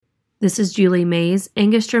This is Julie Mays,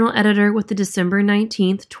 Angus Journal Editor with the December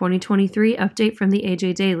 19th, 2023 update from the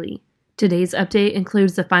AJ Daily. Today's update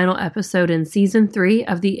includes the final episode in Season 3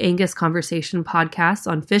 of the Angus Conversation podcast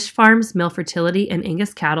on fish farms, male fertility, and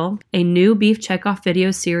Angus cattle, a new beef checkoff video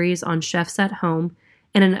series on chefs at home,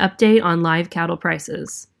 and an update on live cattle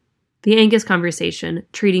prices. The Angus Conversation,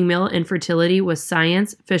 treating male infertility with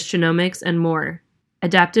science, fish genomics, and more.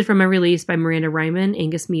 Adapted from a release by Miranda Ryman,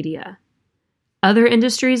 Angus Media. Other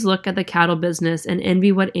industries look at the cattle business and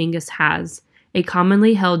envy what Angus has, a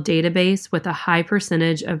commonly held database with a high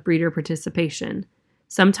percentage of breeder participation.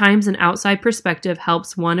 Sometimes an outside perspective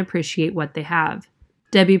helps one appreciate what they have.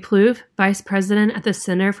 Debbie Plouffe, Vice President at the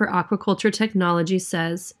Center for Aquaculture Technology,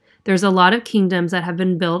 says, "There's a lot of kingdoms that have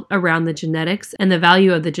been built around the genetics and the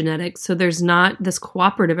value of the genetics, so there's not this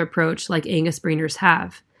cooperative approach like Angus breeders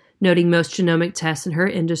have," noting most genomic tests in her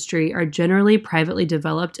industry are generally privately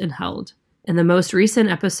developed and held. In the most recent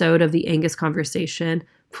episode of the Angus Conversation,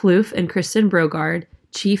 Plouffe and Kristen Brogard,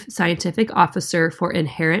 Chief Scientific Officer for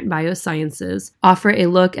Inherent Biosciences, offer a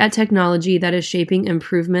look at technology that is shaping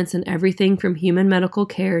improvements in everything from human medical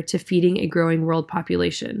care to feeding a growing world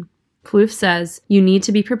population. Plouffe says, "You need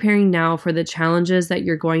to be preparing now for the challenges that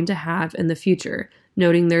you're going to have in the future,"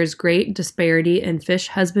 noting there's great disparity in fish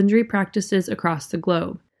husbandry practices across the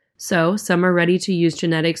globe. So, some are ready to use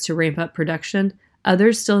genetics to ramp up production.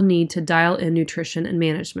 Others still need to dial in nutrition and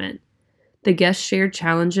management. The guests shared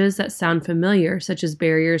challenges that sound familiar, such as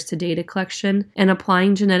barriers to data collection and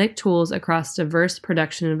applying genetic tools across diverse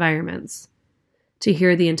production environments. To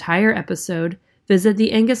hear the entire episode, visit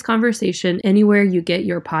the Angus Conversation anywhere you get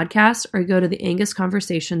your podcast or go to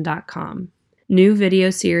theangusconversation.com. New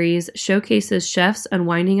video series showcases chefs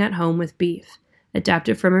unwinding at home with beef,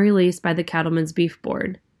 adapted from a release by the Cattlemen's Beef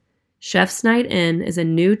Board. Chef's Night In is a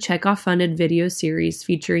new checkoff-funded video series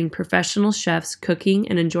featuring professional chefs cooking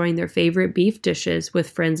and enjoying their favorite beef dishes with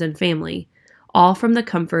friends and family, all from the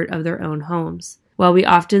comfort of their own homes. While we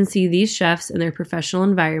often see these chefs in their professional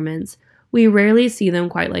environments, we rarely see them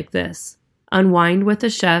quite like this. Unwind with the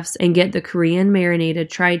chefs and get the Korean marinated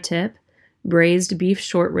tri-tip, braised beef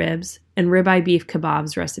short ribs, and ribeye beef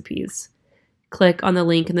kebabs recipes. Click on the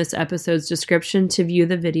link in this episode's description to view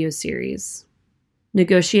the video series.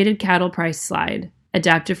 Negotiated Cattle Price Slide,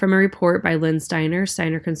 adapted from a report by Lynn Steiner,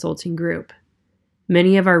 Steiner Consulting Group.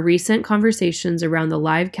 Many of our recent conversations around the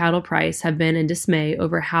live cattle price have been in dismay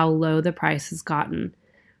over how low the price has gotten.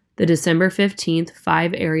 The December 15th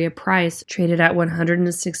 5-area price traded at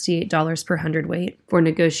 $168 per hundredweight for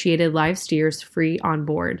negotiated live steers free on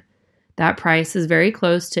board. That price is very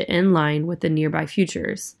close to in line with the nearby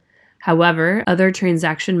futures. However, other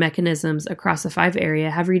transaction mechanisms across the 5-area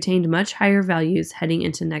have retained much higher values heading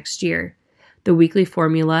into next year. The weekly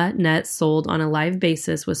formula net sold on a live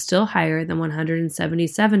basis was still higher than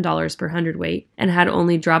 $177 per hundredweight and had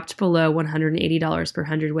only dropped below $180 per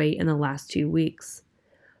hundredweight in the last 2 weeks.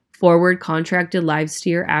 Forward contracted live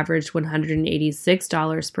steer averaged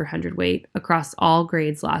 $186 per hundredweight across all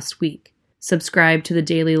grades last week. Subscribe to the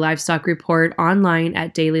Daily Livestock Report online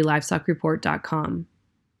at dailylivestocksreport.com.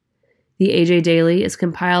 The AJ Daily is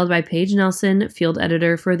compiled by Paige Nelson, field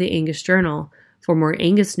editor for the Angus Journal. For more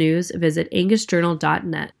Angus news, visit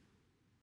angusjournal.net.